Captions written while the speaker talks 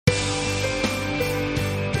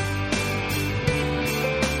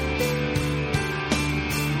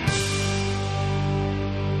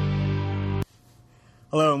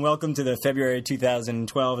Hello and welcome to the February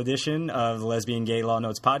 2012 edition of the Lesbian Gay Law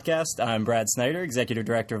Notes podcast. I'm Brad Snyder, Executive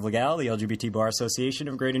Director of Legal, the LGBT Bar Association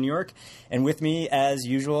of Greater New York. And with me, as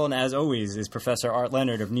usual and as always, is Professor Art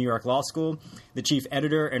Leonard of New York Law School, the Chief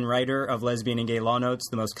Editor and Writer of Lesbian and Gay Law Notes,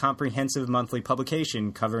 the most comprehensive monthly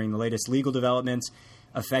publication covering the latest legal developments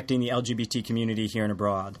affecting the LGBT community here and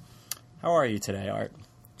abroad. How are you today, Art?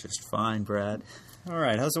 Just fine, Brad. All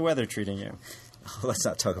right. How's the weather treating you? Let's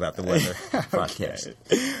not talk about the weather podcast.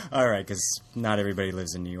 All right, because not everybody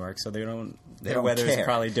lives in New York, so their weather care. is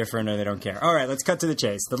probably different or they don't care. All right, let's cut to the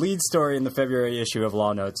chase. The lead story in the February issue of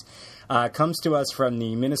Law Notes comes to us from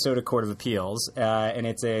the Minnesota Court of Appeals, and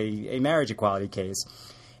it's a marriage equality case.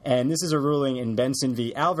 And this is a ruling in Benson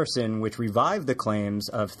v. Alverson, which revived the claims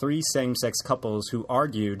of three same-sex couples who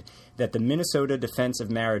argued that the Minnesota Defense of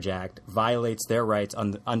Marriage Act violates their rights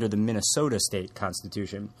under the Minnesota state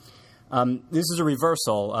constitution. This is a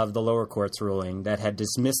reversal of the lower court's ruling that had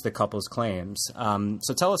dismissed the couple's claims.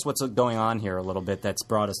 So tell us what's going on here a little bit that's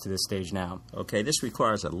brought us to this stage now. Okay, this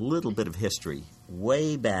requires a little bit of history.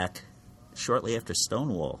 Way back, shortly after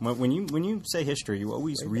Stonewall. When you say history, you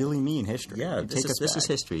always really mean history. Yeah, this is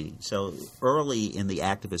history. So early in the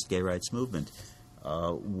activist gay rights movement,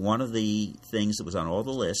 one of the things that was on all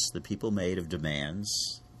the lists that people made of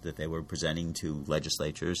demands that they were presenting to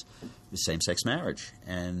legislatures was same-sex marriage.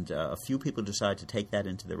 And a few people decided to take that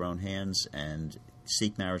into their own hands and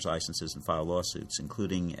seek marriage licenses and file lawsuits,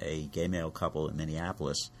 including a gay male couple in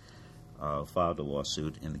Minneapolis filed a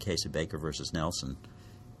lawsuit in the case of Baker versus Nelson.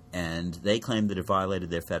 And they claimed that it violated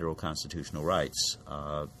their federal constitutional rights,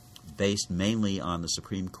 based mainly on the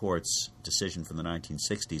Supreme Court's decision from the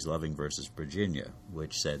 1960s, Loving versus Virginia,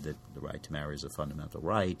 which said that the right to marry is a fundamental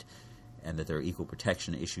right, and that there are equal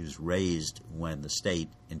protection issues raised when the state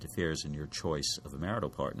interferes in your choice of a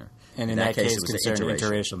marital partner. And in that case it was concerning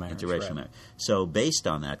interracial marriage. Interracial marriage. So based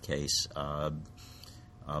on that case,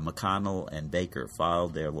 McConnell and Baker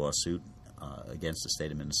filed their lawsuit against the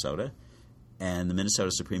state of Minnesota, and the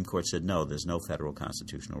Minnesota Supreme Court said, no, there's no federal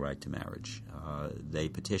constitutional right to marriage. They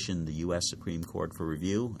petitioned the U.S. Supreme Court for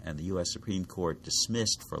review, and the U.S. Supreme Court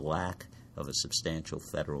dismissed for lack of a substantial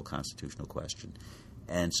federal constitutional question.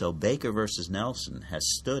 And so Baker versus Nelson has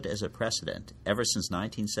stood as a precedent ever since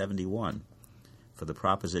 1971 for the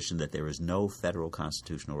proposition that there is no federal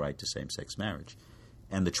constitutional right to same-sex marriage.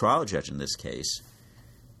 And the trial judge in this case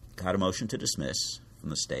got a motion to dismiss from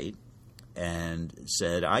the state and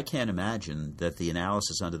said, I can't imagine that the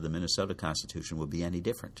analysis under the Minnesota Constitution would be any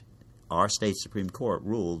different. Our state Supreme Court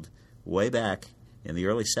ruled way back in the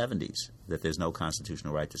early 70s that there's no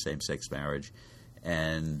constitutional right to same-sex marriage,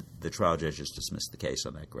 and the trial judge just dismissed the case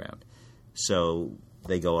on that ground. So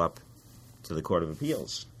they go up to the Court of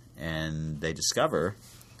Appeals, and they discover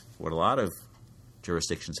what a lot of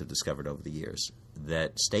jurisdictions have discovered over the years,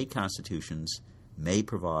 that state constitutions may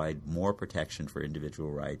provide more protection for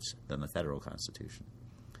individual rights than the federal constitution.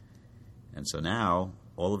 And so now,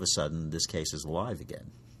 all of a sudden, this case is alive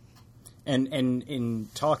again. And in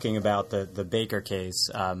talking about the Baker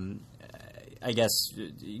case, I guess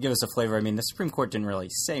give us a flavor. I mean, the Supreme Court didn't really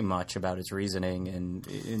say much about its reasoning and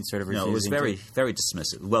in sort of refusing. No, it was very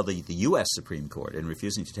dismissive. Well, the U.S. Supreme Court, in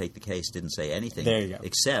refusing to take the case, didn't say anything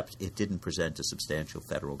except it didn't present a substantial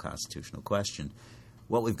federal constitutional question.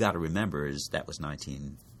 What we've got to remember is that was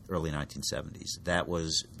early 1970s. That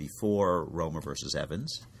was before Romer versus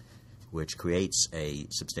Evans, which creates a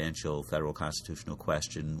substantial federal constitutional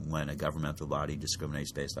question when a governmental body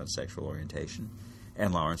discriminates based on sexual orientation,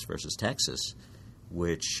 and Lawrence versus Texas,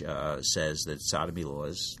 which says that sodomy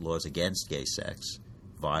laws against gay sex,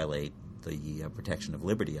 violate the protection of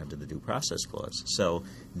liberty under the Due Process Clause. So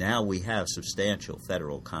now we have substantial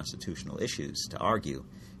federal constitutional issues to argue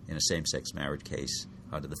in a same-sex marriage case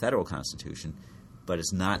under the federal Constitution, but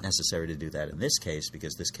it's not necessary to do that in this case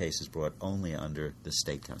because this case is brought only under the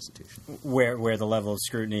state constitution. Where the level of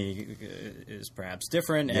scrutiny is perhaps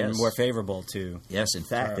different and more favorable to... Yes, in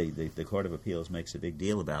fact, the Court of Appeals makes a big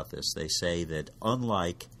deal about this. They say that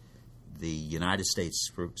unlike the United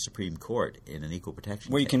States Supreme Court in an equal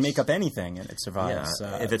protection where you case, can make up anything and it survives.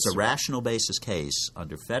 If it's a rational basis case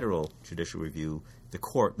under federal judicial review, the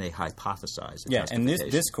court may hypothesize a justification. And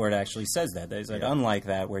this court actually says that. They said unlike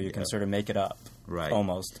that where you can sort of make it up. Right.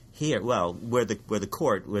 Almost. Here, well, where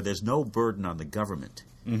there's no burden on the government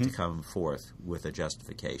to come forth with a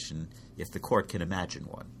justification if the court can imagine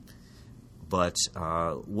one. But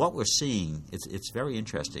what we're seeing, it's very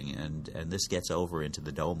interesting, and this gets over into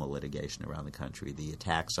the DOMA litigation around the country, the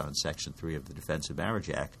attacks on Section 3 of the Defense of Marriage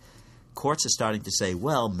Act. Courts are starting to say,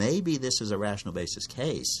 well, maybe this is a rational basis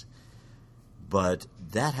case, but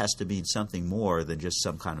that has to mean something more than just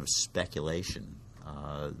some kind of speculation.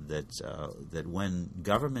 that when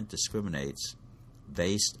government discriminates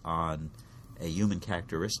based on a human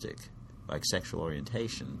characteristic like sexual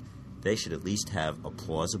orientation, they should at least have a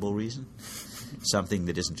plausible reason, something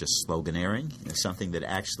that isn't just sloganeering, something that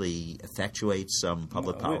actually effectuates some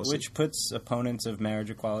public policy. Which puts opponents of marriage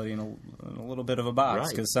equality in a little bit of a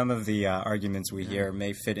box, because some of the arguments we hear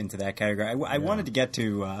may fit into that category. I wanted to get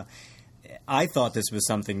to I thought this was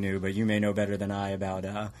something new, but you may know better than I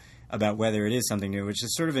about whether it is something new, which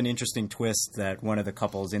is sort of an interesting twist that one of the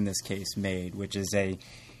couples in this case made, which is a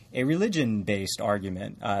religion-based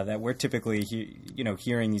argument that we're typically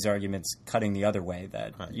hearing these arguments cutting the other way,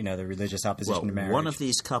 that the religious opposition to marriage. One of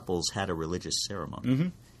these couples had a religious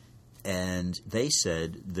ceremony, and they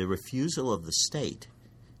said the refusal of the state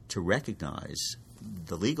to recognize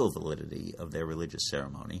the legal validity of their religious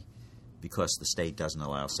ceremony, because the state doesn't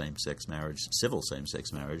allow same-sex marriage, civil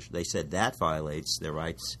same-sex marriage, they said that violates their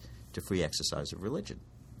rights to free exercise of religion,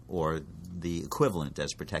 or the equivalent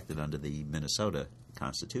as protected under the Minnesota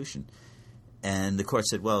Constitution. And the court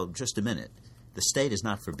said, well, just a minute. The state is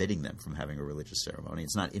not forbidding them from having a religious ceremony.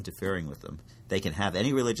 It's not interfering with them. They can have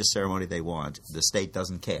any religious ceremony they want. The state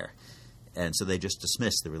doesn't care. And so they just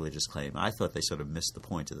dismissed the religious claim. I thought they sort of missed the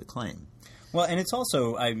point of the claim. Well, and it's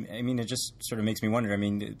also, I mean, it just sort of makes me wonder. I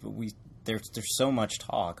mean, there's so much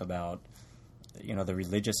talk about, the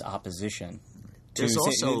religious opposition.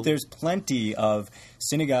 There's plenty of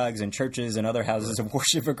synagogues and churches and other houses of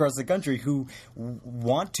worship across the country who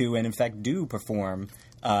want to and, in fact, do perform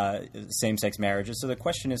same-sex marriages. So the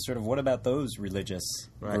question is sort of, what about those religious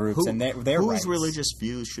groups and their rights? Whose religious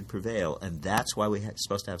views should prevail? And that's why we're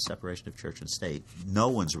supposed to have separation of church and state. No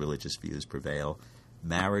one's religious views prevail.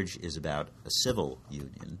 Marriage is about a civil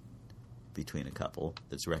union between a couple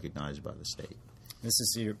that's recognized by the state. This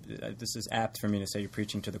is apt for me to say you're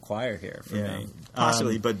preaching to the choir here for me.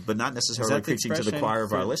 Possibly, but not necessarily preaching to the choir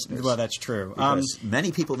of our listeners. Well, that's true. Because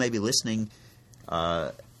many people may be listening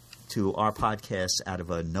to our podcast out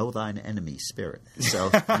of a know thine enemy spirit.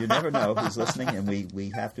 So you never know who's listening, and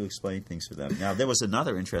we have to explain things to them. Now, there was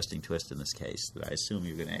another interesting twist in this case that I assume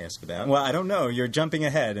you're going to ask about. Well, I don't know. You're jumping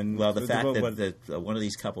ahead. The fact that one of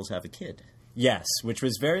these couples have a kid. Yes, which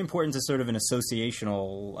was very important to sort of an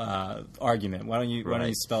associational argument. Why don't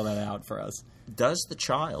you spell that out for us? Does the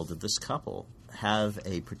child of this couple have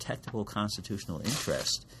a protectable constitutional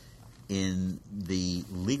interest in the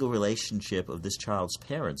legal relationship of this child's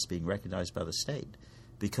parents being recognized by the state?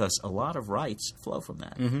 Because a lot of rights flow from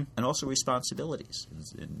that, and also responsibilities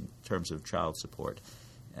in terms of child support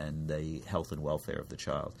and the health and welfare of the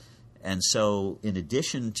child. And so, in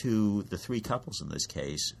addition to the three couples in this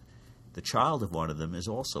case, the child of one of them is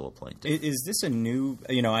also a plaintiff. Is this a new?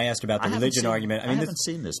 I asked about the religion argument. I haven't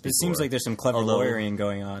seen this before. It seems like there's some clever lawyering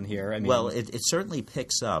going on here. It certainly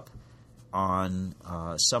picks up on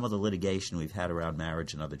some of the litigation we've had around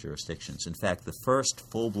marriage in other jurisdictions. In fact, the first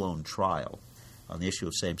full-blown trial on the issue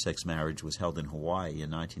of same-sex marriage was held in Hawaii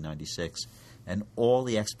in 1996, and all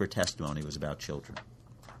the expert testimony was about children.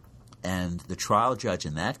 And the trial judge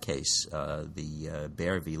in that case, the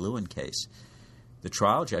Bear v. Lewin case, the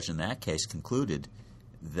trial judge in that case concluded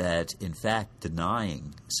that, in fact,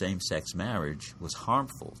 denying same-sex marriage was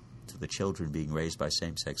harmful to the children being raised by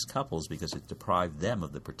same-sex couples because it deprived them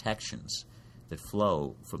of the protections that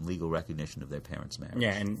flow from legal recognition of their parents' marriage.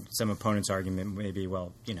 Yeah, and some opponents' argument may be,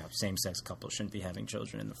 same-sex couples shouldn't be having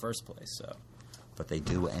children in the first place, so... But they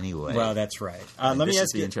do anyway. Well, that's right. This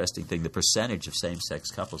is the interesting thing. The percentage of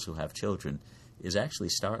same-sex couples who have children is actually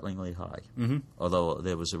startlingly high. Mm-hmm. Although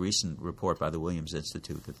there was a recent report by the Williams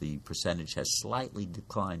Institute that the percentage has slightly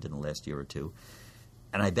declined in the last year or two.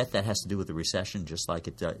 And I bet that has to do with the recession, just like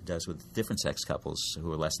it does with different-sex couples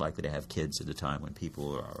who are less likely to have kids at a time when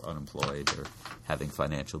people are unemployed or having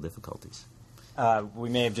financial difficulties. We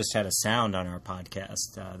may have just had a sound on our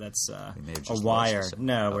podcast. That's a wire.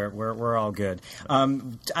 No, we're all good.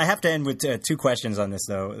 I have to end with two questions on this,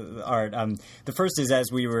 though, Art. The first is,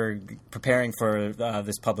 as we were preparing for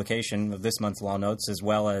this publication of this month's Law Notes, as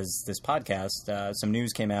well as this podcast, some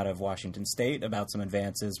news came out of Washington State about some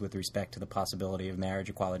advances with respect to the possibility of marriage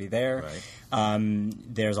equality there. Right.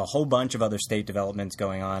 There's a whole bunch of other state developments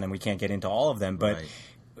going on, and we can't get into all of them, but... Right.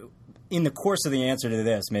 In the course of the answer to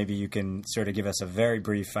this, maybe you can sort of give us a very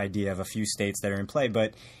brief idea of a few states that are in play.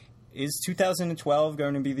 But is 2012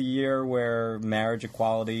 going to be the year where marriage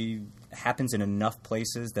equality happens in enough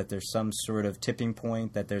places that there's some sort of tipping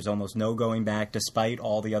point, that there's almost no going back despite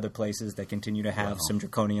all the other places that continue to have some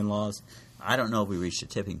draconian laws? I don't know if we reached a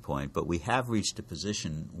tipping point, but we have reached a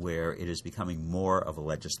position where it is becoming more of a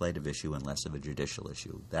legislative issue and less of a judicial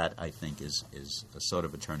issue. That, I think, is a sort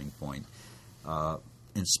of a turning point.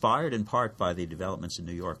 inspired in part by the developments in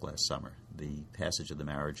New York last summer, the passage of the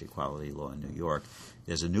marriage equality law in New York.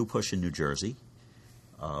 There's a new push in New Jersey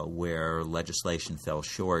where legislation fell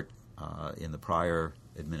short in the prior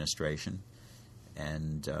administration.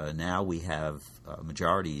 And now we have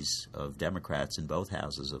majorities of Democrats in both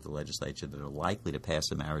houses of the legislature that are likely to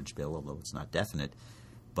pass a marriage bill, although it's not definite.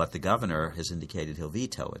 But the governor has indicated he'll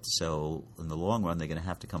veto it. So in the long run, they're going to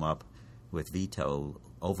have to come up with veto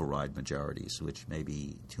override majorities, which may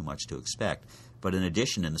be too much to expect. But in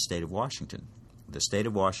addition, in the state of Washington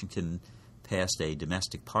passed a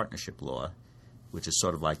domestic partnership law, which is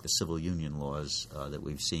sort of like the civil union laws that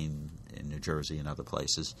we've seen in New Jersey and other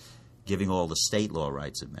places, giving all the state law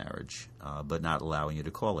rights of marriage, but not allowing you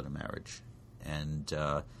to call it a marriage. And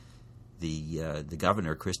the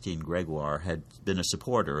governor, Christine Gregoire, had been a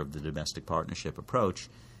supporter of the domestic partnership approach.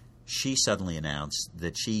 She suddenly announced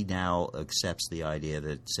that she now accepts the idea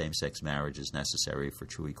that same-sex marriage is necessary for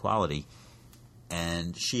true equality,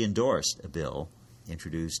 and she endorsed a bill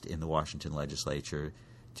introduced in the Washington legislature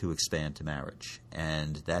to expand to marriage.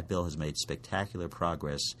 And that bill has made spectacular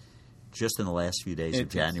progress just in the last few days of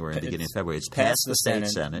January and beginning of February. It's passed the state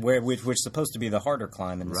Senate. Which is supposed to be the harder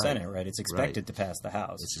climb in the Senate, right? It's expected to pass the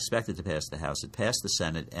House. It's expected to pass the House. It passed the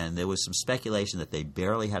Senate, and there was some speculation that they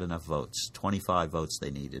barely had enough votes, 25 votes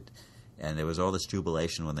they needed. And there was all this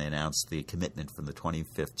jubilation when they announced the commitment from the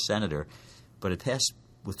 25th senator, but it passed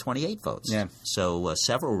with 28 votes. Yeah. So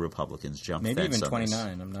several Republicans jumped fence on this. Maybe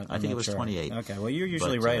even 29. I think it was sure. 28. Okay. Well, you're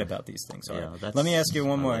usually right about these things. Yeah, let me ask you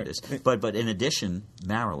one more. But in addition,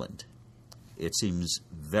 Maryland. It seems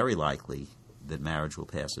very likely that marriage will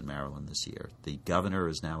pass in Maryland this year. The governor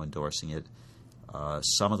is now endorsing it.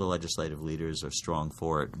 Some of the legislative leaders are strong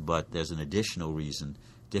for it, but there's an additional reason.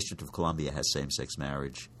 District of Columbia has same-sex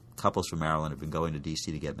marriage. Couples from Maryland have been going to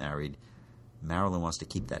D.C. to get married. Maryland wants to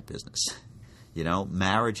keep that business. You know,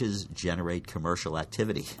 marriages generate commercial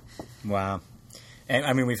activity. Wow. And,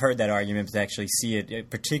 I mean, we've heard that argument, but to actually see it,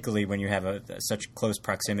 particularly when you have such close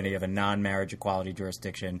proximity of a non-marriage equality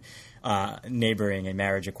jurisdiction neighboring a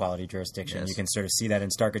marriage equality jurisdiction. Yes. You can sort of see that in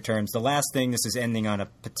starker terms. The last thing, this is ending on a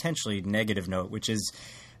potentially negative note, which is,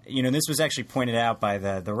 you know, this was actually pointed out by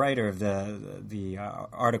the writer of the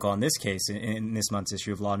article in this case, in this month's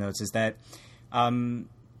issue of Law Notes, is that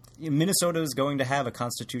Minnesota is going to have a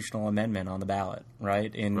constitutional amendment on the ballot,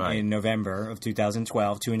 right, in November of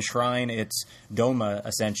 2012 to enshrine its DOMA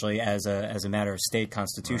essentially as a matter of state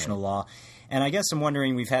constitutional law. And I guess I'm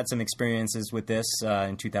wondering, we've had some experiences with this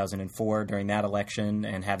in 2004 during that election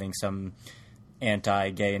and having some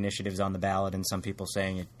anti-gay initiatives on the ballot and some people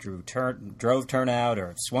saying it drove turnout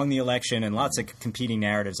or swung the election and lots of competing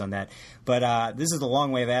narratives on that. But this is a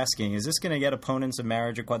long way of asking, is this going to get opponents of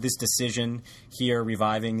marriage equality, this decision here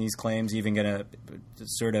reviving these claims, even going to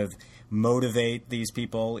sort of motivate these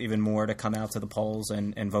people even more to come out to the polls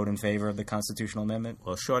and vote in favor of the constitutional amendment?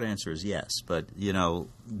 Well, short answer is yes. But, you know,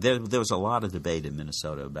 there was a lot of debate in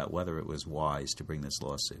Minnesota about whether it was wise to bring this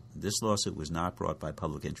lawsuit. This lawsuit was not brought by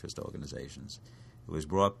public interest organizations. It was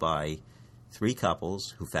brought by three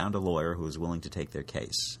couples who found a lawyer who was willing to take their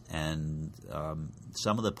case. And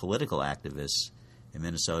some of the political activists in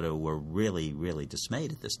Minnesota were really, really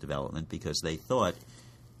dismayed at this development because they thought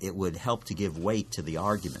it would help to give weight to the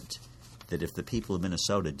argument that if the people of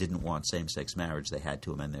Minnesota didn't want same-sex marriage, they had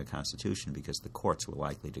to amend their constitution because the courts were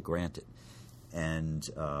likely to grant it. And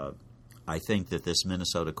I think that this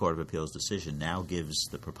Minnesota Court of Appeals decision now gives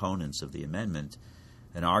the proponents of the amendment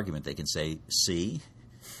an argument. They can say, see,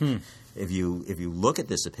 if you look at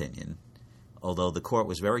this opinion, although the court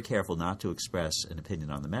was very careful not to express an opinion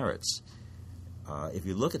on the merits, if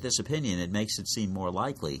you look at this opinion, it makes it seem more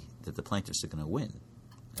likely that the plaintiffs are going to win.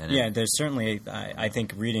 And there's certainly, I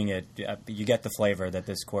think, reading it, you get the flavor that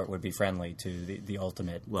this court would be friendly to the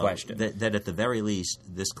ultimate question. That at the very least,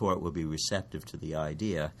 this court would be receptive to the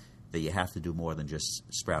idea that you have to do more than just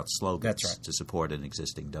sprout slogans to support an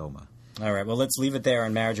existing DOMA. All right, well, let's leave it there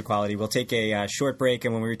on marriage equality. We'll take a short break,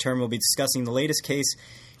 and when we return, we'll be discussing the latest case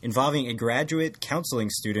involving a graduate counseling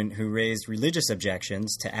student who raised religious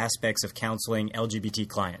objections to aspects of counseling LGBT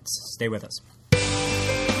clients. Stay with us.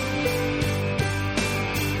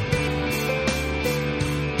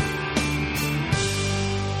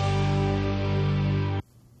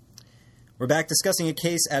 We're back discussing a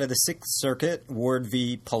case out of the Sixth Circuit, Ward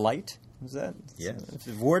v. Polite. Was that? Yeah.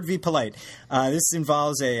 Ward v. Polite. This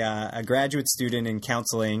involves a graduate student in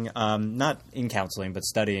counseling, not in counseling, but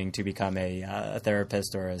studying to become a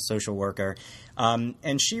therapist or a social worker.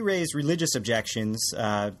 And she raised religious objections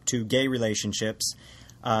to gay relationships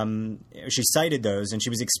she cited those, and she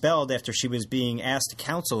was expelled after she was being asked to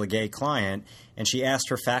counsel a gay client, and she asked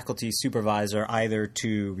her faculty supervisor either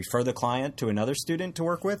to refer the client to another student to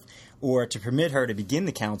work with or to permit her to begin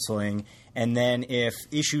the counseling, and then if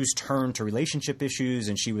issues turned to relationship issues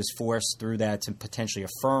and she was forced through that to potentially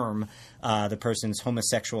affirm the person's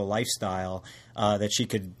homosexual lifestyle, that she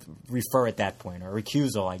could refer at that point, or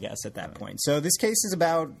recusal, I guess, at that point. So this case is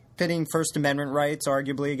about pitting First Amendment rights,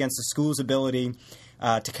 arguably, against the school's ability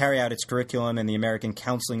to carry out its curriculum and the American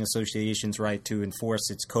Counseling Association's right to enforce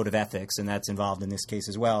its code of ethics, and that's involved in this case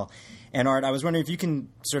as well. And Art, I was wondering if you can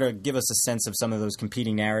sort of give us a sense of some of those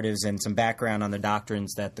competing narratives and some background on the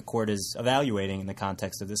doctrines that the court is evaluating in the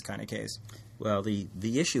context of this kind of case. Well, the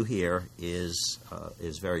issue here is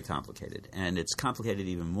very complicated, and it's complicated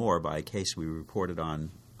even more by a case we reported on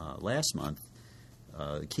last month,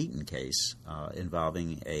 the Keaton case,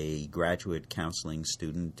 involving a graduate counseling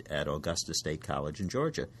student at Augusta State College in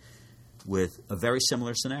Georgia with a very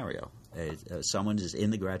similar scenario. Someone is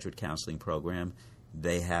in the graduate counseling program.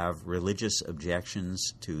 They have religious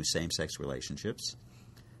objections to same-sex relationships.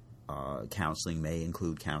 Counseling may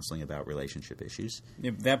include counseling about relationship issues.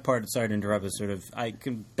 Yeah, that part, sorry to interrupt, is sort of, I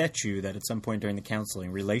can bet you that at some point during the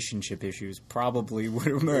counseling, relationship issues probably would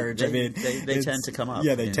emerge. They tend to come up.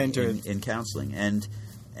 Yeah, they tend to. In counseling.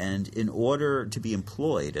 And in order to be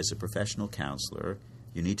employed as a professional counselor,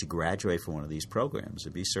 you need to graduate from one of these programs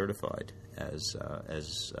and be certified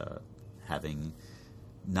as having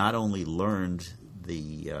not only learned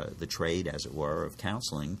the trade, as it were, of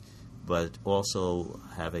counseling, but also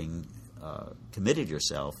having committed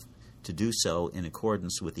yourself to do so in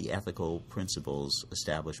accordance with the ethical principles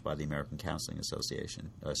established by the American Counseling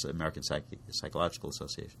Association, American Psychological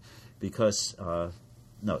Association, because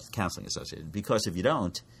it's the Counseling Association. Because if you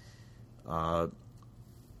don't,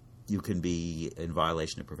 you can be in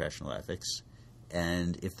violation of professional ethics.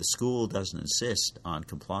 And if the school doesn't insist on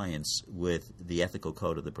compliance with the ethical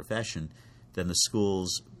code of the profession, then the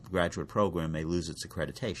school's graduate program may lose its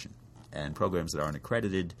accreditation. And programs that aren't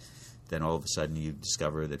accredited, then all of a sudden you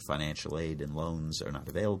discover that financial aid and loans are not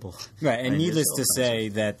available. Right, and needless to say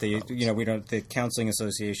that the Counseling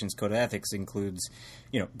Association's Code of Ethics includes,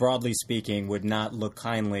 broadly speaking, would not look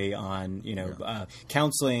kindly on,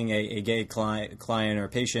 counseling a gay client or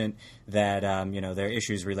patient that, their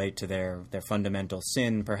issues relate to their fundamental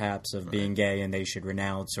sin, perhaps, of being gay, and they should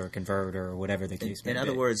renounce or convert or whatever the case may be. In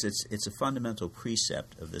other words, it's a fundamental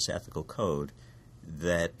precept of this ethical code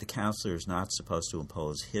that the counselor is not supposed to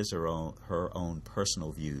impose his or her own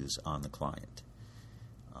personal views on the client.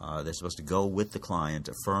 They're supposed to go with the client,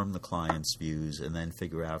 affirm the client's views, and then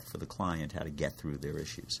figure out for the client how to get through their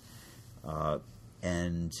issues.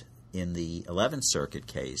 And in the 11th Circuit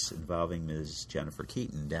case involving Ms. Jennifer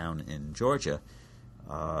Keaton down in Georgia,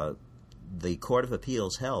 the Court of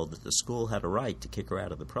Appeals held that the school had a right to kick her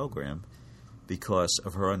out of the program because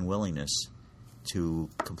of her unwillingness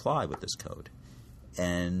to comply with this code.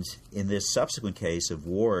 And in this subsequent case of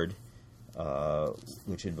Ward,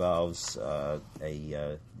 which involves a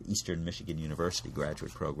Eastern Michigan University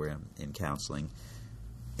graduate program in counseling,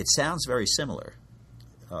 it sounds very similar.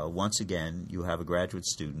 Once again, you have a graduate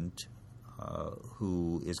student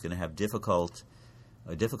who is going to have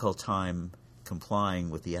a difficult time complying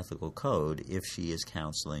with the ethical code if she is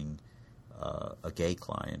counseling a gay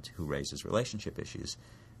client who raises relationship issues.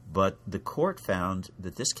 But the court found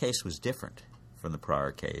that this case was different from the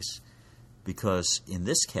prior case, because in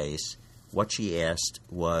this case, what she asked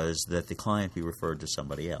was that the client be referred to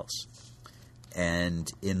somebody else. And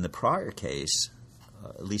in the prior case,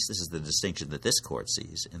 at least this is the distinction that this court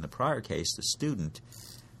sees, in the prior case, the student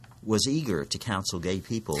was eager to counsel gay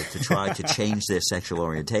people to try to change their sexual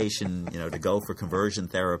orientation, to go for conversion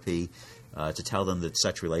therapy, to tell them that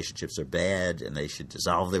such relationships are bad and they should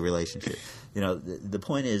dissolve their relationship. The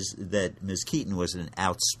point is that Ms. Keaton was an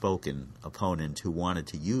outspoken opponent who wanted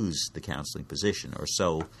to use the counseling position, or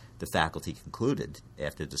so the faculty concluded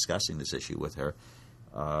after discussing this issue with her,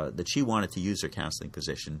 that she wanted to use her counseling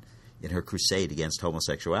position in her crusade against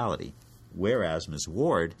homosexuality. Whereas Ms.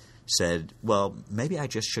 Ward said, well, maybe I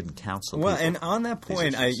just shouldn't counsel people. Well, and on that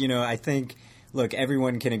point, I think, look,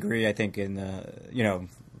 everyone can agree, I think,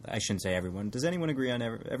 I shouldn't say everyone. Does anyone agree on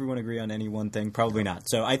everyone agree on any one thing? Probably not.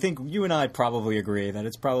 So I think you and I probably agree that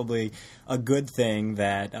it's probably a good thing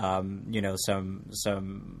that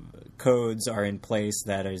some codes are in place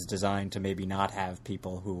that is designed to maybe not have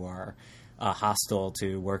people who are hostile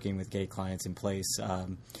to working with gay clients in place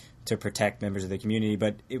to protect members of the community.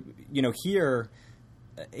 But here,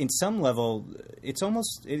 in some level, it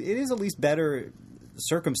is at least better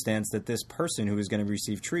circumstance that this person who was going to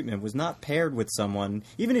receive treatment was not paired with someone,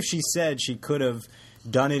 even if she said she could have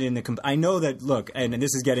done it in the I know that, look, and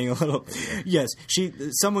this is getting a little, yes,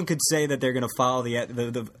 someone could say that they're going to follow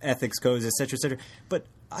the ethics codes, et cetera, but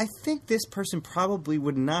I think this person probably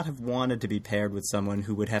would not have wanted to be paired with someone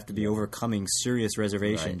who would have to be overcoming serious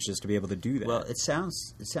reservations just to be able to do that. Well, it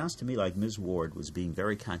sounds to me like Ms. Ward was being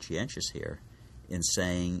very conscientious here in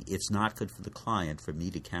saying it's not good for the client for me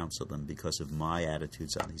to counsel them because of my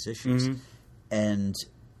attitudes on these issues. Mm-hmm. And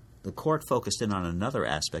the court focused in on another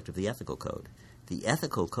aspect of the ethical code. The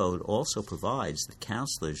ethical code also provides that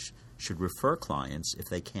counselors should refer clients if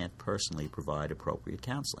they can't personally provide appropriate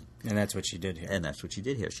counseling. And that's what she did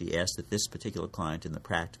here. She asked that this particular client in the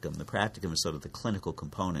practicum is sort of the clinical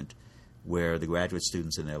component where the graduate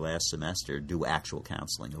students in their last semester do actual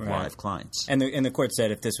counseling of live clients. And the court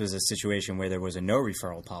said if this was a situation where there was a no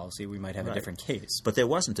referral policy, we might have a different case. But there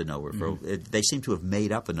wasn't a no referral. Mm-hmm. They seem to have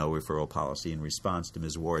made up a no referral policy in response to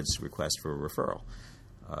Ms. Ward's request for a referral,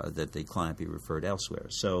 that the client be referred elsewhere.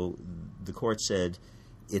 So the court said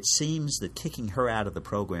it seems that kicking her out of the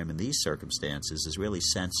program in these circumstances is really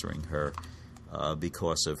censoring her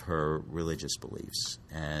because of her religious beliefs,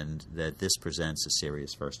 and that this presents a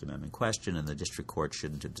serious First Amendment question, and the district court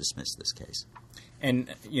shouldn't have dismissed this case. And,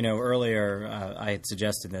 earlier I had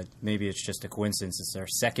suggested that maybe it's just a coincidence. It's our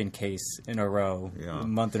second case in a row, a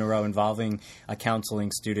month in a row, involving a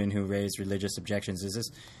counseling student who raised religious objections. Is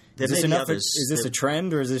this enough? Is this a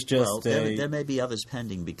trend, or is this just there may be others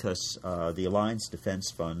pending because the Alliance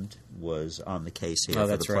Defense Fund was on the case here for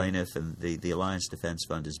the plaintiff, and the Alliance Defense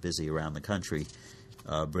Fund is busy around the country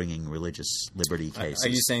bringing religious liberty cases. Are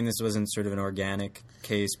you saying this wasn't sort of an organic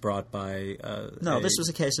case brought by No, this was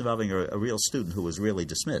a case involving a real student who was really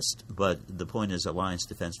dismissed. But the point is Alliance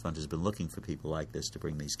Defense Fund has been looking for people like this to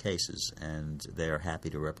bring these cases, and they are happy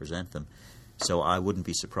to represent them. So I wouldn't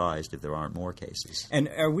be surprised if there aren't more cases. And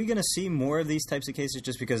are we going to see more of these types of cases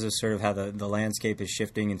just because of sort of how the landscape is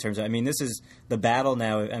shifting in terms of, this is the battle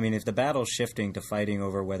now. If the battle's shifting to fighting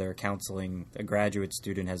over whether a graduate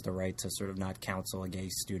student has the right to sort of not counsel a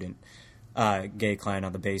gay client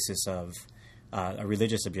on the basis of a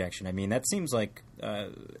religious objection. That seems like,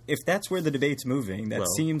 if that's where the debate's moving,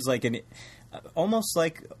 seems like almost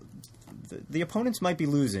like the opponents might be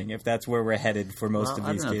losing if that's where we're headed for most of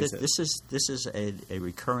these cases. This is a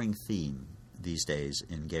recurring theme these days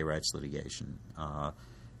in gay rights litigation,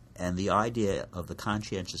 and the idea of the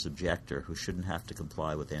conscientious objector who shouldn't have to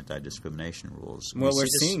comply with anti-discrimination rules. Well, we're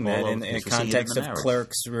seeing that in the context of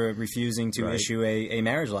clerks refusing to issue a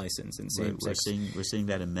marriage license in same-sex. We're seeing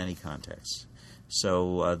that in many contexts.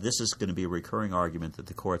 So this is going to be a recurring argument that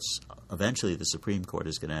the courts, eventually the Supreme Court,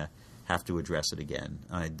 is going to have to address it again.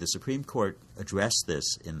 The Supreme Court addressed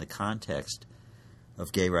this in the context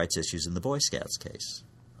of gay rights issues in the Boy Scouts case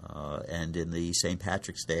and in the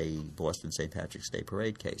Boston St. Patrick's Day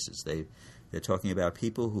parade cases. They're talking about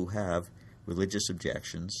people who have religious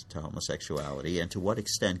objections to homosexuality and to what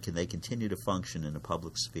extent can they continue to function in a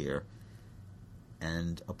public sphere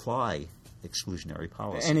and apply exclusionary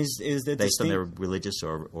policies and is there based on their religious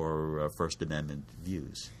or First Amendment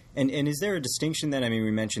views. And is there a distinction then?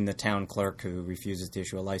 We mentioned the town clerk who refuses to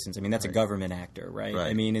issue a license. That's a government actor, right?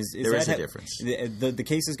 Right. There is a difference. The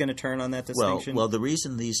case is going to turn on that distinction? Well, the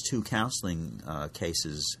reason these two counseling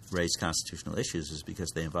cases raise constitutional issues is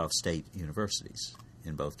because they involve state universities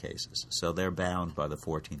in both cases. So they're bound by the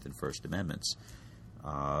 14th and First Amendments.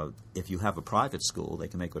 If you have a private school, they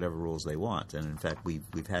can make whatever rules they want. And in fact,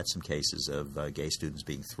 we've had some cases of gay students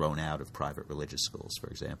being thrown out of private religious schools, for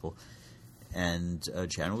example. And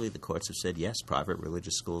generally, the courts have said, yes, private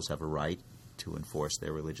religious schools have a right to enforce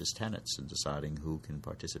their religious tenets in deciding who can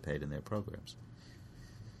participate in their programs.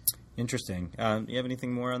 Interesting. Do you have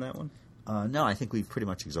anything more on that one? No, I think we've pretty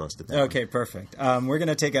much exhausted that. Okay, perfect. We're going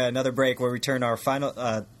to take another break. We'll return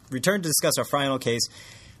to discuss our final case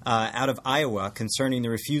out of Iowa concerning the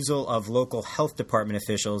refusal of local health department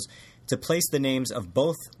officials to place the names of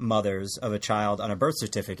both mothers of a child on a birth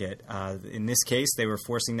certificate. In this case, they were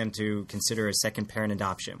forcing them to consider a second parent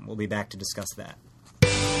adoption. We'll be back to discuss that.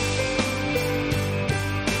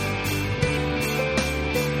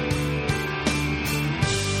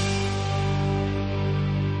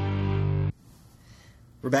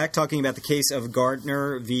 We're back talking about the case of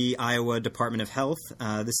Gardner v. Iowa Department of Health.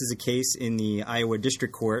 This is a case in the Iowa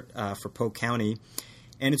District Court for Polk County.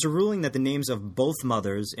 And it's a ruling that the names of both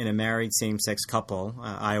mothers in a married same-sex couple,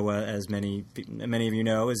 Iowa, as many of you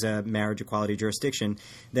know, is a marriage equality jurisdiction,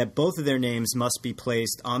 that both of their names must be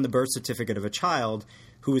placed on the birth certificate of a child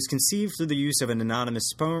who was conceived through the use of an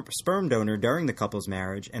anonymous sperm donor during the couple's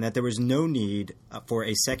marriage, and that there was no need for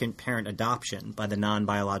a second parent adoption by the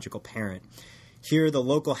non-biological parent. Here, the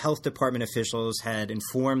local health department officials had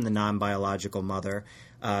informed the non-biological mother,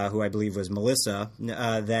 who I believe was Melissa,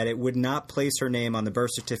 that it would not place her name on the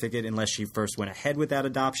birth certificate unless she first went ahead with that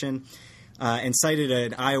adoption, and cited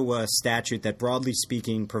an Iowa statute that, broadly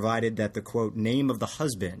speaking, provided that the, quote, name of the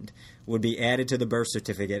husband would be added to the birth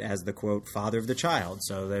certificate as the, quote, father of the child.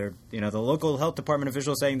 So they're, the local health department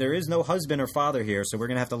official saying there is no husband or father here, so we're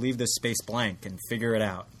going to have to leave this space blank and figure it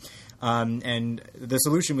out. And the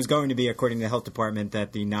solution was going to be, according to the health department,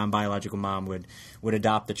 that the non-biological mom would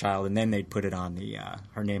adopt the child, and then they'd put it on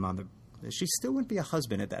her name on the. She still wouldn't be a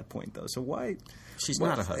husband at that point, though. So why? She's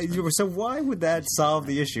not a husband. So why would that solve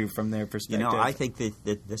the issue from their perspective? I think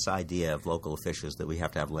that this idea of local officials that we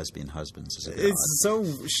have to have lesbian husbands is a bit it's so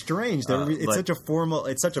strange. It's such a formal.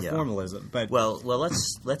 It's such a formalism. But well,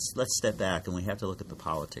 let's step back, and we have to look at the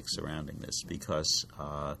politics surrounding this, because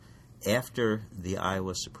after the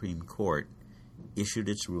Iowa Supreme Court issued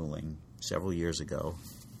its ruling several years ago,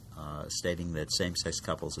 stating that same-sex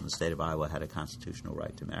couples in the state of Iowa had a constitutional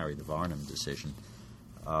right to marry, the Varnum decision,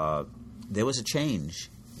 there was a change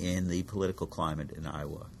in the political climate in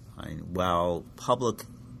Iowa. While public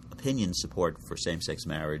opinion support for same-sex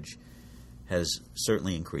marriage has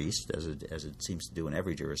certainly increased, as it seems to do in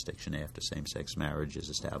every jurisdiction after same-sex marriage is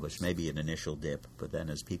established, maybe an initial dip, but then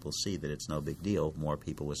as people see that it's no big deal, more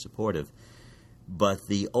people were supportive. But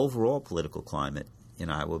the overall political climate in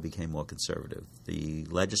Iowa became more conservative. The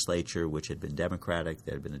legislature, which had been Democratic,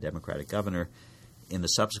 there had been a Democratic governor, in the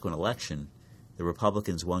subsequent election, the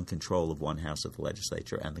Republicans won control of one house of the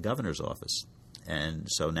legislature and the governor's office. And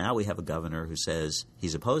so now we have a governor who says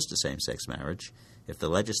he's opposed to same-sex marriage. If the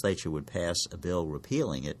legislature would pass a bill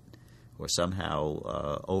repealing it or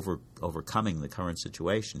somehow overcoming the current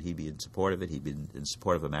situation, he'd be in support of it. He'd be in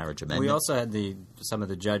support of a marriage amendment. We also had some of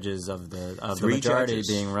the judges of the majority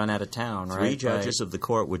being run out of town, right? 3 judges of the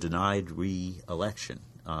court were denied re-election.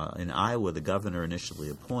 In Iowa, the governor initially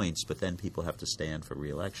appoints, but then people have to stand for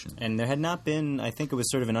re-election. And there had not been, I think it was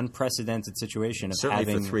sort of an unprecedented situation of certainly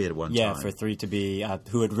having... for 3 at one time. Yeah, for 3 to be,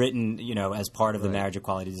 who had written, as part of the marriage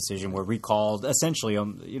equality decision, were recalled, essentially,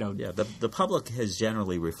 Yeah, the public has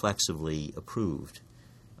generally reflexively approved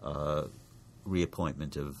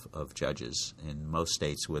reappointment of judges in most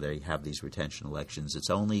states where they have these retention elections. It's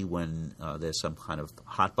only when there's some kind of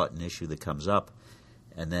hot-button issue that comes up,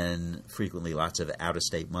 and then frequently lots of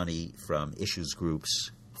out-of-state money from issues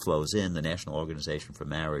groups flows in. The National Organization for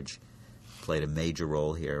Marriage played a major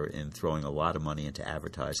role here in throwing a lot of money into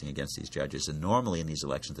advertising against these judges. And normally in these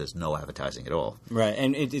elections, there's no advertising at all. Right,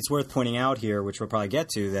 and it's worth pointing out here, which we'll probably get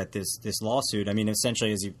to, that this lawsuit. I mean,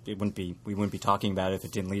 essentially, we wouldn't be talking about it if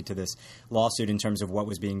it didn't lead to this lawsuit in terms of what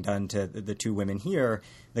was being done to the 2 women here.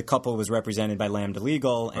 The couple was represented by Lambda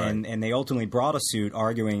Legal, and they ultimately brought a suit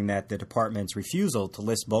arguing that the department's refusal to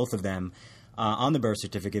list both of them on the birth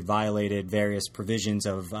certificate violated various provisions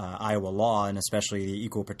of Iowa law, and especially the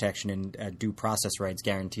equal protection and due process rights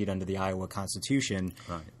guaranteed under the Iowa Constitution.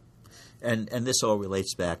 Right. And this all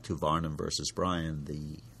relates back to Varnum versus Bryan,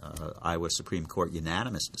 the Iowa Supreme Court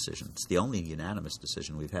unanimous decision. It's the only unanimous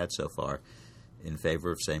decision we've had so far in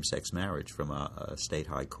favor of same-sex marriage from a state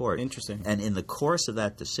high court. Interesting. And in the course of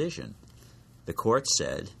that decision, the court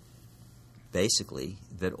said basically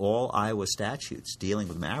that all Iowa statutes dealing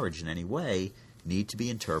with marriage in any way need to be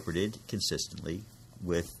interpreted consistently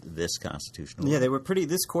with this constitutional law. Yeah, they were pretty –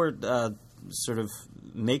 this court sort of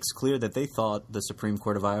makes clear that they thought the Supreme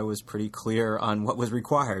Court of Iowa was pretty clear on what was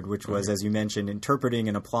required, which was, as you mentioned, interpreting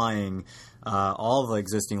and applying all the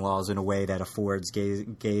existing laws in a way that affords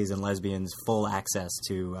gays and lesbians full access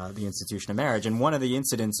to the institution of marriage. And one of the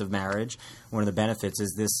incidents of marriage, one of the benefits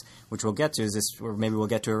is this, which we'll get to, is this, or maybe we'll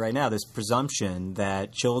get to it right now, this presumption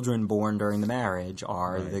that children born during the marriage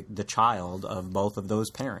are the child of both of those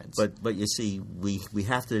parents. But you see, we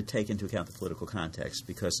have to take into account the political context,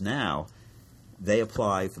 because now they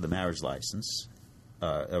apply for the marriage license,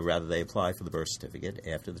 or rather they apply for the birth certificate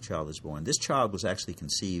after the child is born. This child was actually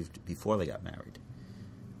conceived before they got married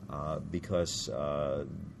because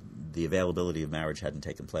the availability of marriage hadn't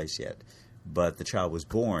taken place yet. But the child was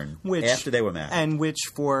born after they were married. And which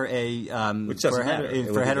for a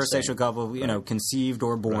heterosexual couple, conceived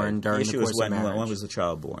or born during the course of marriage. When was the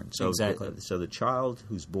child born? So exactly. So the child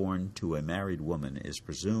who's born to a married woman is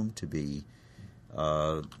presumed to be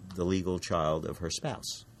the legal child of her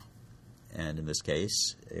spouse. And in this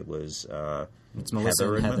case, it was it's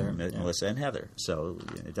Melissa and Heather. Melissa and Heather. So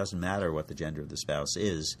it doesn't matter what the gender of the spouse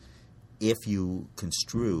is if you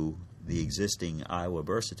construe the existing Iowa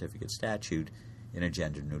birth certificate statute in a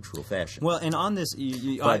gender-neutral fashion. Well, and on this...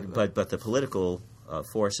 But the political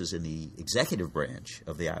forces in the executive branch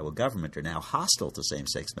of the Iowa government are now hostile to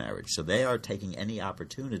same-sex marriage. So they are taking any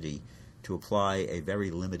opportunity to apply a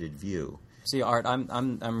very limited view. See, Art,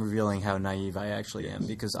 I'm revealing how naive I actually am,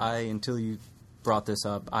 because until you brought this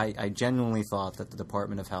up, I genuinely thought that the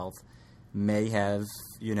Department of Health may have,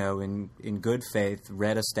 in good faith,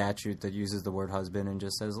 read a statute that uses the word husband and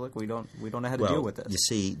just says, look, we don't know how to deal with this. You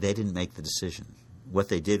see, they didn't make the decision. What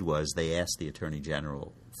they did was they asked the Attorney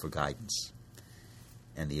General for guidance.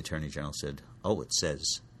 And the Attorney General said, it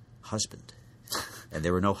says husband. And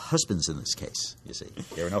there were no husbands in this case, you see.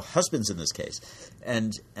 There were no husbands in this case.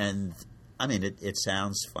 And I mean, it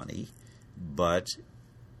sounds funny, but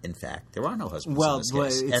in fact, there are no husbands in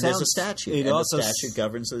this case. And there's a statute, and the statute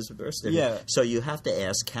governs this birth certificate. Yeah. So you have to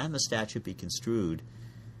ask, can the statute be construed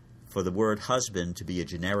for the word husband to be a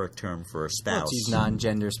generic term for a spouse? Let's use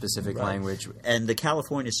non-gender specific language. And the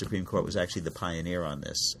California Supreme Court was actually the pioneer on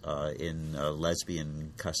this in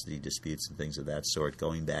lesbian custody disputes and things of that sort,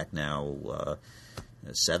 going back now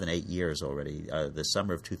 7-8 years already. The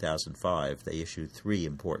summer of 2005, they issued 3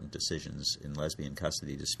 important decisions in lesbian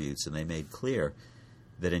custody disputes, and they made clear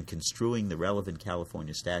that in construing the relevant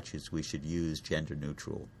California statutes, we should use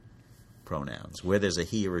gender-neutral pronouns. Where there's a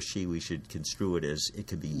he or a she, we should construe it as it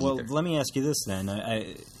could be either. Well, let me ask you this then.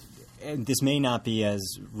 And this may not be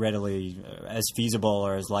as readily, as feasible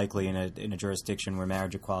or as likely in a jurisdiction where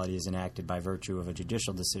marriage equality is enacted by virtue of a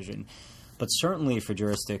judicial decision. But certainly for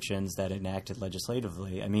jurisdictions that enact it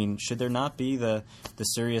legislatively, I mean, should there not be the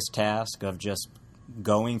serious task of just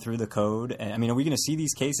going through the code? I mean, are we going to see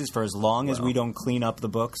these cases for as long as we don't clean up the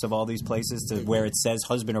books of all these places to where it says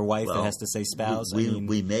husband or wife, it has to say spouse?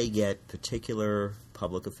 We may get particular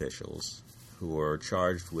public officials who are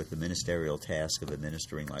charged with the ministerial task of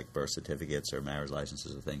administering like birth certificates or marriage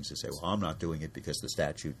licenses or things to say, well, I'm not doing it because the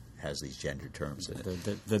statute has these gender terms in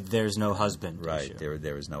it. There's no husband right, issue.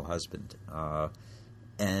 There is no husband.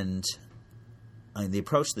 And I mean, the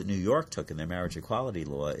approach that New York took in their marriage equality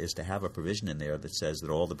law is to have a provision in there that says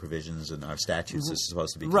that all the provisions in our statutes are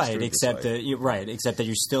supposed to be construed except that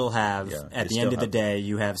you still have at the end of the day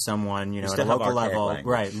you have someone at a local level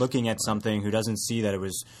looking at something who doesn't see that it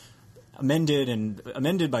was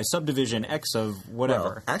amended by subdivision X of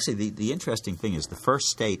whatever. Well, actually, the interesting thing is the first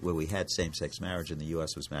state where we had same-sex marriage in the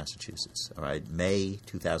U.S. was Massachusetts. All right, May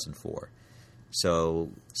 2004. So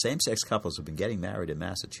same-sex couples have been getting married in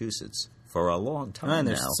Massachusetts for a long time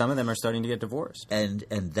now. Some of them are starting to get divorced. And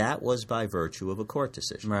that was by virtue of a court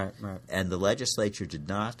decision. Right. And the legislature did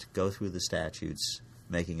not go through the statutes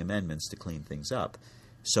making amendments to clean things up.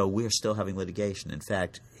 So we're still having litigation. In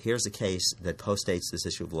fact, here's a case that postdates this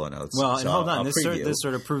issue of Law Notes. Well, and hold on. This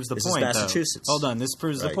sort of proves the point, This is Massachusetts. Hold on. This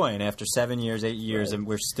proves the point. After 7 years, 8 years, and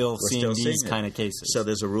we're still seeing these kind of cases. So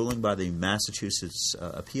there's a ruling by the Massachusetts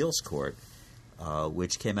Appeals Court,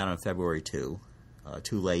 which came out on February 2.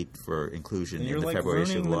 Too late for inclusion in the February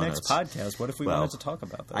issue of Law Notes. You're like ruining the next podcast. What if we wanted to talk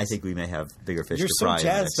about this? I think we may have bigger fish to fry. You're so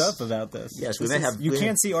jazzed up about this. Yes, we may have. You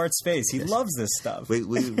can't see Art's face. He loves this stuff.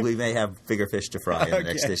 We may have bigger fish to fry in the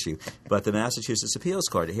next issue. But the Massachusetts Appeals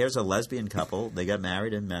Court, here's a lesbian couple. They got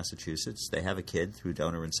married in Massachusetts. They have a kid through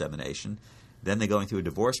donor insemination. Then they're going through a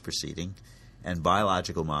divorce proceeding, and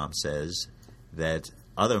biological mom says that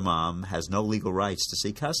other mom has no legal rights to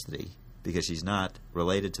seek custody because she's not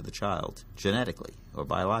related to the child genetically or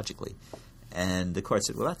biologically. And the court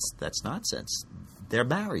said, well, that's nonsense. They're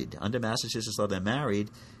married. Under Massachusetts law, they're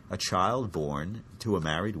married. A child born to a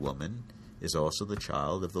married woman is also the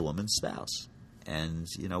child of the woman's spouse. And,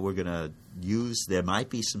 we're going to use – there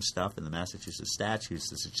might be some stuff in the Massachusetts statutes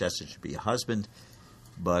that suggests it should be a husband,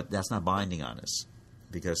 but that's not binding on us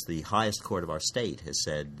because the highest court of our state has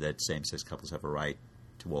said that same-sex couples have a right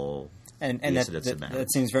to all and that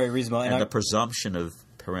seems very reasonable. And the presumption of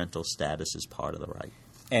parental status is part of the right.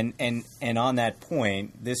 And on that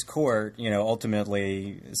point, this court,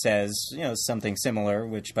 ultimately says, something similar,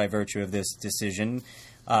 which by virtue of this decision,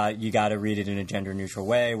 you got to read it in a gender-neutral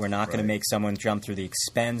way. We're not going to make someone jump through the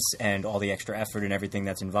expense and all the extra effort and everything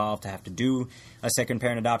that's involved to have to do a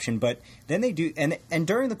second-parent adoption. But then they do, and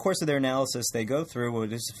during the course of their analysis, they go through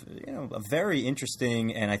what is, a very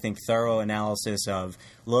interesting and I think thorough analysis of,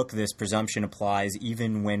 look, this presumption applies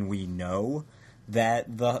even when we know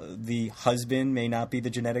that the husband may not be the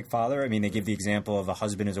genetic father. I mean, they give the example of a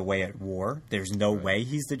husband is away at war. There's no way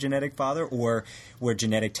he's the genetic father, or we're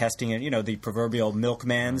genetic testing it, the proverbial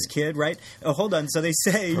milkman's kid, right? Oh, hold on. So they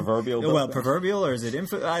say proverbial. Well, proverbial, or is it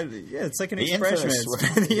it's like an expression.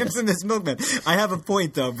 The infamous milkman. I have a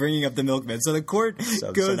point though, bringing up the milkman. So the court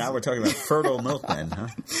goes. So now we're talking about fertile milkmen, huh?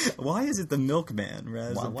 Why is it the milkman?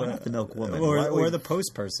 Why not the milkwoman? Or the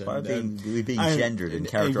post person? Why are we being gendered and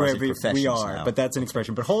characterizing professions we are, now? But that's an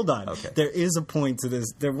expression. But hold on. Okay. There is a point to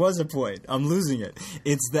this. There was a point. I'm losing it.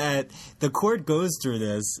 It's that the court goes through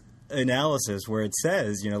this analysis where it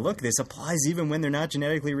says, look, this applies even when they're not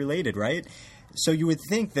genetically related, right? So you would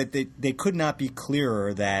think that they could not be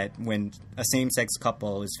clearer that when a same-sex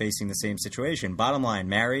couple is facing the same situation, bottom line,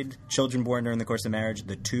 married, children born during the course of marriage,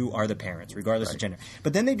 the two are the parents, regardless of gender.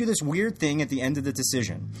 But then they do this weird thing at the end of the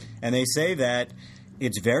decision, and they say that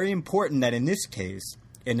it's very important that in this case,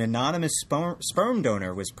 an anonymous sperm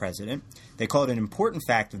donor was present. They call it an important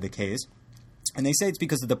fact of the case. And they say it's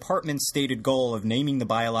because the department's stated goal of naming the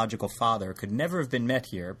biological father could never have been met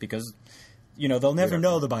here because, they'll never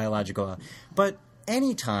know the biological. But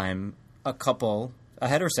anytime a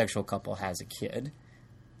heterosexual couple has a kid,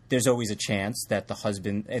 there's always a chance that the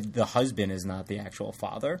husband is not the actual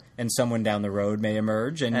father, and someone down the road may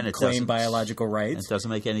emerge and claim biological rights. It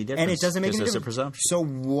doesn't make any difference. And it doesn't make any difference. There's a presumption. So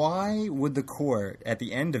why would the court, at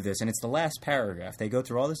the end of this, and it's the last paragraph, they go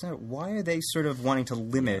through all this, why are they sort of wanting to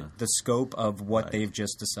limit the scope of what they've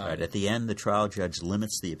just decided? Right. At the end, the trial judge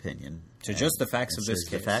limits the opinion to just the facts of this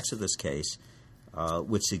case. The facts of this case,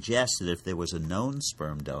 which suggests that if there was a known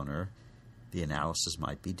sperm donor, the analysis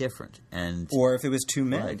might be different. Or if it was two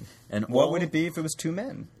men. Right. And what would it be if it was two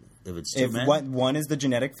men? If it's two men? One is the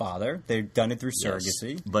genetic father, they've done it through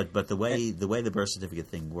surrogacy. Yes. But the way the birth certificate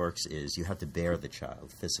thing works is you have to bear the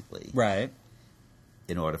child physically, right,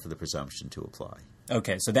 in order for the presumption to apply.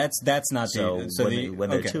 Okay, so that's not when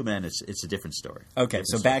they're two men, it's a different story. Okay,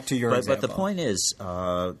 so back to your example. But the point is,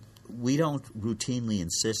 we don't routinely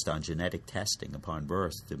insist on genetic testing upon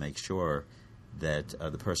birth to make sure that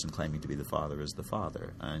the person claiming to be the father is the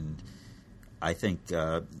father. And I think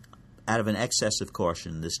out of an excess of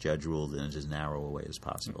caution, this judge ruled in as narrow a way as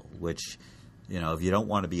possible, which, if you don't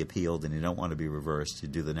want to be appealed and you don't want to be reversed, you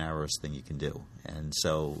do the narrowest thing you can do. And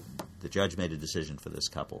so the judge made a decision for this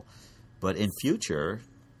couple. But in future,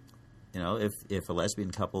 if a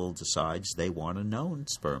lesbian couple decides they want a known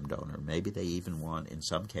sperm donor, maybe they even want, in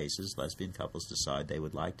some cases, lesbian couples decide they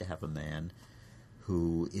would like to have a man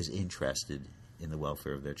who is interested in the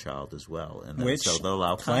welfare of their child as well. And then, so they'll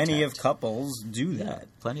allow plenty of couples do that. Yeah,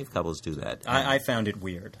 plenty of couples do that. I found it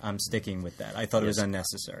weird. I'm sticking with that. I thought it was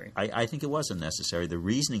unnecessary. I think it was unnecessary. The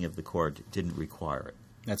reasoning of the court didn't require it.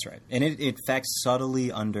 That's right. And it, in fact,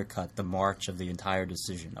 subtly undercut the march of the entire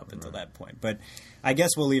decision up until that point. But I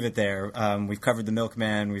guess we'll leave it there. We've covered the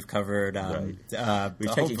milkman. We've covered...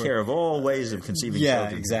 we've taken care of all ways of conceiving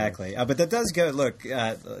children. Yeah, exactly. But that does go... Look,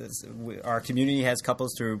 our community has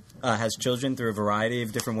has children through a variety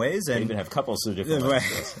of different ways. And we even have couples through different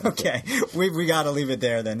ways. Okay. We got to leave it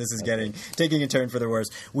there then. This is taking a turn for the worse.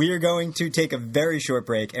 We are going to take a very short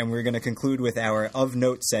break, and we're going to conclude with our Of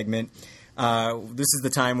Note segment. This is the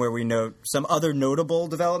time where we note some other notable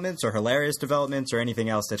developments or hilarious developments or anything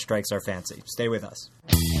else that strikes our fancy. Stay with us.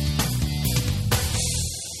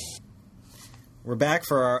 We're back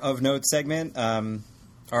for our Of Note segment.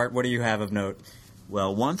 Art, what do you have of note?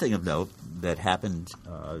 Well, one thing of note that happened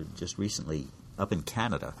just recently up in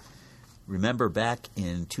Canada. Remember, back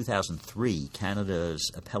in 2003, Canada's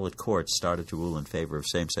appellate courts started to rule in favor of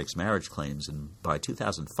same-sex marriage claims, and by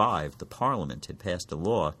 2005, the Parliament had passed a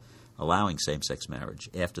law allowing same-sex marriage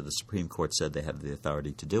after the Supreme Court said they had the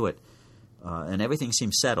authority to do it. And everything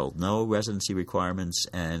seemed settled, no residency requirements,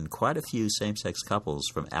 and quite a few same-sex couples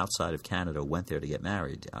from outside of Canada went there to get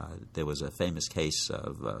married. There was a famous case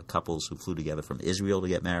of couples who flew together from Israel to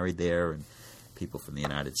get married there, and people from the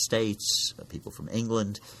United States, people from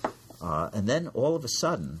England. And then all of a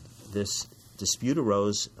sudden, this dispute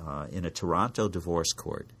arose in a Toronto divorce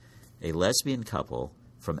court. A lesbian couple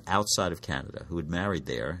from outside of Canada who had married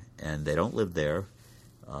there, and they don't live there.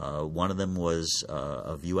 One of them was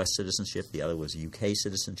of U.S. citizenship. The other was UK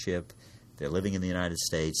citizenship. They're living in the United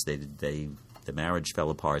States. The marriage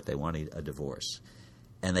fell apart. They wanted a divorce.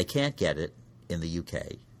 And they can't get it in the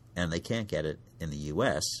UK, and they can't get it in the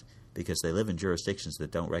U.S. because they live in jurisdictions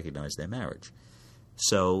that don't recognize their marriage.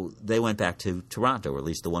 So they went back to Toronto, or at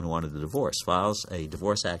least the one who wanted the divorce, files a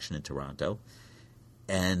divorce action in Toronto.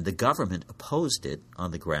 And the government opposed it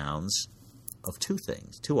on the grounds of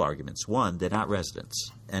two arguments. One, they're not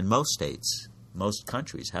residents. And most states, most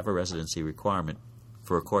countries have a residency requirement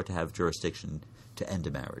for a court to have jurisdiction to end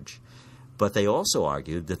a marriage. But they also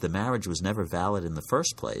argued that the marriage was never valid in the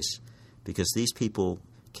first place because these people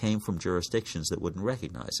came from jurisdictions that wouldn't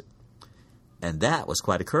recognize it. And that was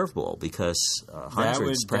quite a curveball because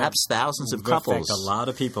hundreds, perhaps thousands of couples... affect a lot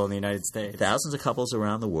of people in the United States. Thousands of couples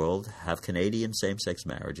around the world have Canadian same-sex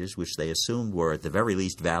marriages, which they assumed were at the very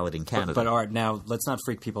least valid in Canada. But Art, now, let's not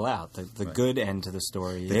freak people out. The good end to the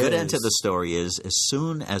story good end to the story is as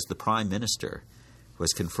soon as the Prime Minister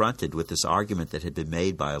was confronted with this argument that had been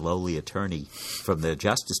made by a lowly attorney from the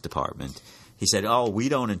Justice Department, he said, "Oh, we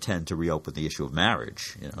don't intend to reopen the issue of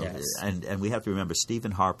marriage." Yes. And we have to remember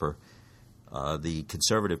Stephen Harper, the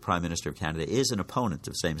Conservative Prime Minister of Canada, is an opponent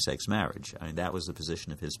of same-sex marriage. I mean, that was the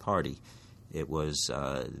position of his party. It was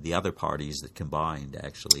the other parties that combined,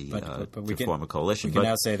 actually, to form a coalition. We can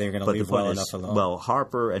now say they're going to leave well enough alone. Well,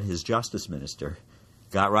 Harper and his Justice Minister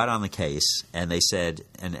got right on the case, and they said,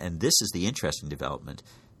 and this is the interesting development,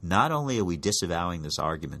 not only are we disavowing this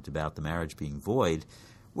argument about the marriage being void,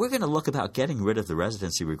 we're going to look about getting rid of the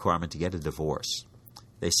residency requirement to get a divorce.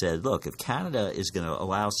 They said, look, if Canada is going to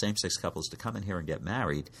allow same-sex couples to come in here and get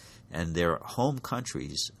married, and their home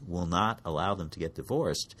countries will not allow them to get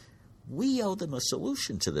divorced, we owe them a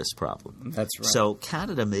solution to this problem. That's right. So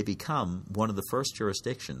Canada may become one of the first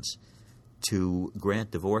jurisdictions to grant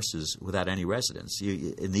divorces without any residence.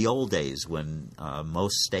 In the old days, when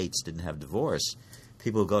most states didn't have divorce,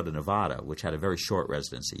 people would go to Nevada, which had a very short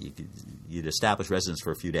residency. You'd establish residence for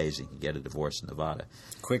a few days and you could get a divorce in Nevada.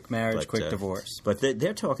 Quick marriage, quick divorce. But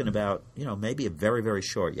they're talking about, maybe a very, very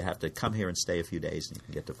short. You have to come here and stay a few days and you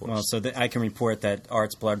can get divorced. Well, so I can report that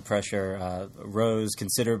Art's blood pressure rose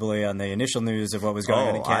considerably on the initial news of what was going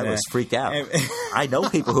on in Canada. I was freaked out. I know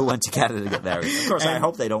people who went to Canada to get married. Of course, I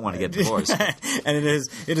hope they don't want to get divorced. And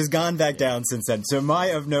it has gone back down since then. So my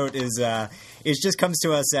of note is it just comes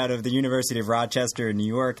to us out of the University of Rochester in New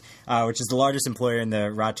York, which is the largest employer in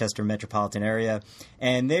the Rochester metropolitan area.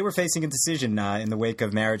 And they were facing a decision in the wake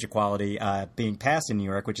of marriage equality being passed in New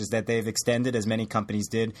York, which is that they've extended, as many companies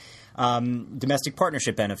did, domestic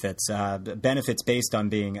partnership benefits, benefits based on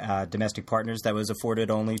being domestic partners that was afforded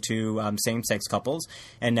only to same-sex couples.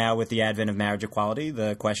 And now with the advent of marriage equality,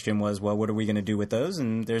 the question was, well, what are we going to do with those?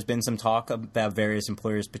 And there's been some talk about various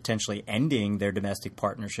employers potentially ending their domestic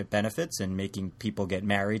partnership benefits and making people get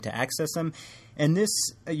married to access them. And this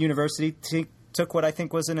university took what I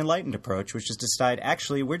think was an enlightened approach, which is to decide,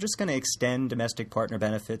 actually, we're just going to extend domestic partner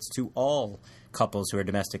benefits to all couples who are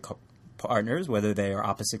domestic partners, whether they are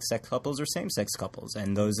opposite-sex couples or same-sex couples.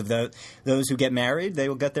 And those who get married, they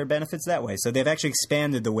will get their benefits that way. So they've actually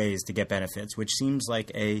expanded the ways to get benefits, which seems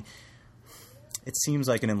like an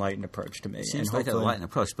enlightened approach to me. It seems like an enlightened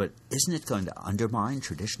approach, but isn't it going to undermine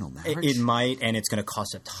traditional marriage? It might, and it's going to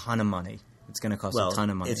cost a ton of money. It's going to cost a ton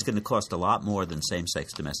of money. It's going to cost a lot more than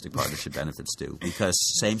same-sex domestic partnership benefits do, because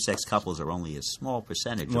same-sex couples are only a small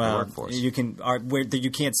percentage of the workforce. You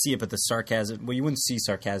can't see it, but the sarcasm. Well, you wouldn't see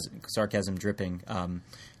sarcasm dripping.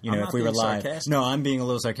 If we were live. Sarcastic. No, I'm being a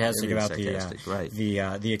little sarcastic about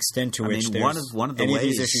the extent to which one of the ways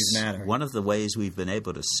these issues matter. One of the ways we've been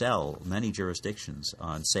able to sell many jurisdictions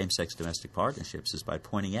on same-sex domestic partnerships is by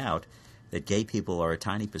pointing out that gay people are a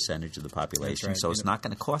tiny percentage of the population, right. So it's not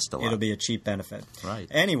going to cost a lot. It'll be a cheap benefit. Right.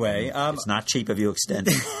 Anyway. It's not cheap if you extend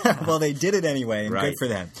it. Well, they did it anyway, and right. Good for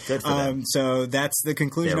them. Good for them. So that's the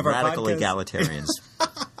conclusion of our podcast. They're radical egalitarians,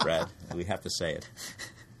 Brad. We have to say it.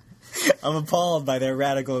 I'm appalled by their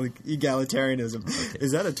radical egalitarianism. Okay.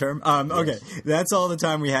 Is that a term? Yes. Okay, that's all the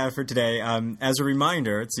time we have for today. As a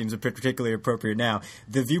reminder, it seems particularly appropriate now,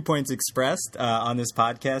 the viewpoints expressed on this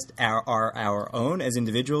podcast are our own as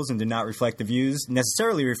individuals and do not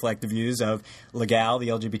necessarily reflect the views of Legal, the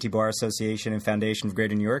LGBT Bar Association and Foundation of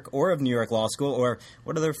Greater New York, or of New York Law School, or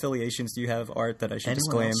what other affiliations do you have, Art, that I should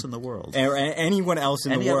disclaim? Anyone else in the world. Anyone else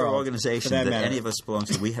in the world. Any other organization that any of us belong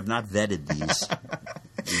to. We have not vetted these.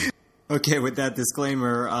 Okay, with that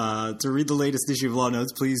disclaimer, to read the latest issue of Law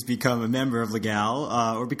Notes, please become a member of Legal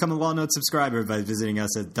or become a Law Notes subscriber by visiting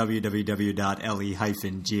us at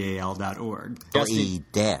www.le-gal.org.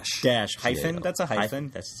 Le-hyphen? That's a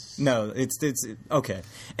hyphen. No, it's okay.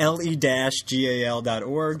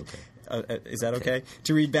 le-gal.org. Okay. Is that okay?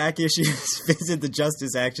 To read back issues, visit the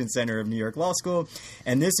Justice Action Center of New York Law School.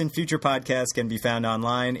 And this and future podcasts can be found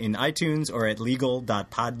online in iTunes or at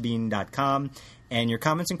legal.podbean.com. And your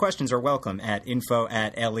comments and questions are welcome at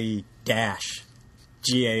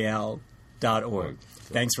info@le-gal.org.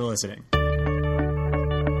 Thanks for listening.